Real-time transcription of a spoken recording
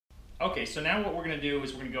Okay, so now what we're going to do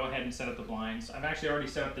is we're going to go ahead and set up the blinds. I've actually already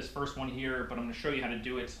set up this first one here, but I'm going to show you how to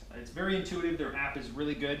do it. It's very intuitive. Their app is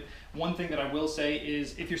really good. One thing that I will say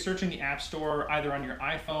is if you're searching the App Store either on your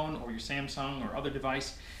iPhone or your Samsung or other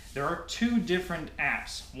device, there are two different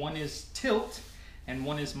apps. One is Tilt and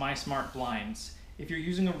one is My Smart Blinds. If you're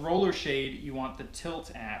using a roller shade, you want the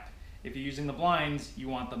Tilt app. If you're using the blinds, you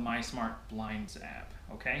want the My Smart Blinds app,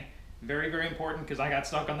 okay? Very, very important because I got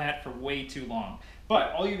stuck on that for way too long.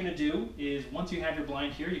 But all you're going to do is once you have your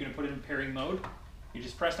blind here, you're going to put it in pairing mode. You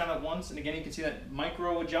just press down it once, and again you can see that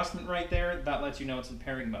micro adjustment right there. That lets you know it's in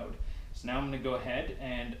pairing mode. So now I'm going to go ahead,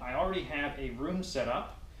 and I already have a room set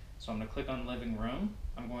up. So I'm going to click on living room.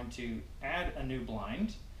 I'm going to add a new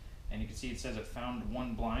blind, and you can see it says it found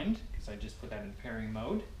one blind because I just put that in pairing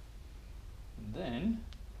mode. And then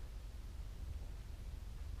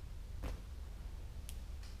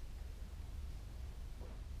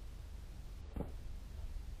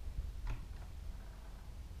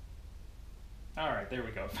all right, there we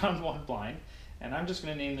go, found one blind. And I'm just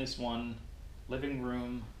gonna name this one living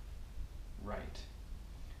room right.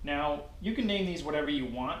 Now, you can name these whatever you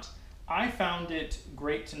want. I found it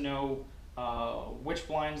great to know which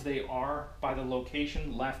blinds they are by the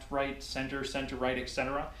location, left, right, center, center, right,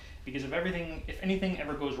 etc. Because if anything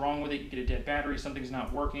ever goes wrong with it, you get a dead battery, something's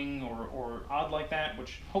not working or odd like that,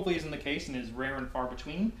 which hopefully isn't the case and is rare and far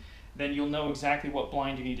between, then you'll know exactly what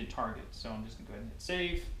blind you need to target. So I'm just gonna go ahead and hit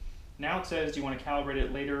save. Now it says, do you want to calibrate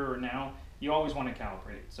it later or now? You always want to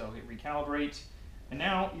calibrate it. So hit recalibrate. And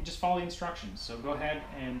now you just follow the instructions. So go ahead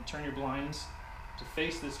and turn your blinds to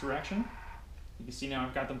face this direction. You can see now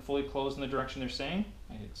I've got them fully closed in the direction they're saying.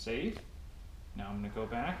 I hit save. Now I'm going to go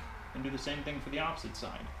back and do the same thing for the opposite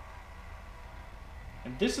side.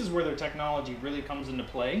 And this is where their technology really comes into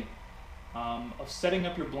play of setting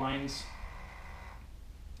up your blinds.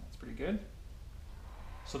 That's pretty good.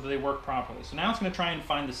 So that they work properly. So now it's going to try and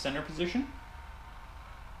find the center position.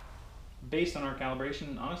 Based on our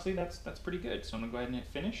calibration, honestly, that's pretty good. So I'm going to go ahead and hit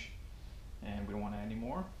finish. And we don't want to add any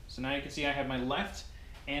more. So now you can see I have my left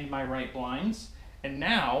and my right blinds. And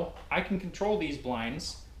now I can control these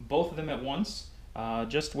blinds, both of them at once,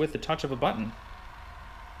 just with the touch of a button.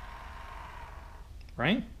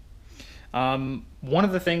 Right? One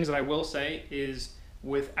of the things that I will say is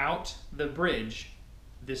without the bridge,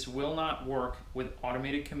 this will not work with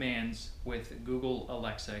automated commands with Google,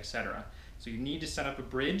 Alexa, etc. So you need to set up a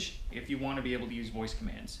bridge if you want to be able to use voice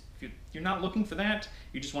commands. If you're not looking for that,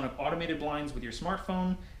 you just want to automated blinds with your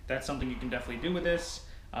smartphone, that's something you can definitely do with this.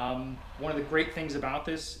 One of the great things about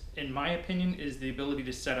this, in my opinion, is the ability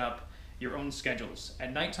to set up your own schedules.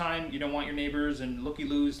 At nighttime, you don't want your neighbors and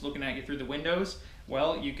looky-loos looking at you through the windows.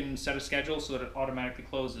 Well, you can set a schedule so that it automatically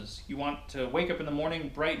closes. You want to wake up in the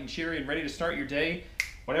morning bright and cheery and ready to start your day.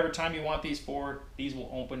 Whatever time you want these for, these will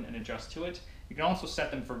open and adjust to it. You can also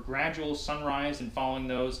set them for gradual sunrise and following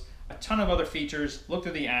those. A ton of other features. Look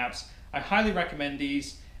through the apps. I highly recommend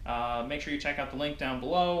these. Make sure you check out the link down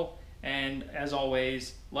below. And as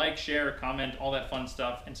always, like, share, comment, all that fun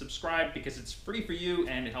stuff, and subscribe because it's free for you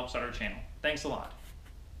and it helps out our channel. Thanks a lot.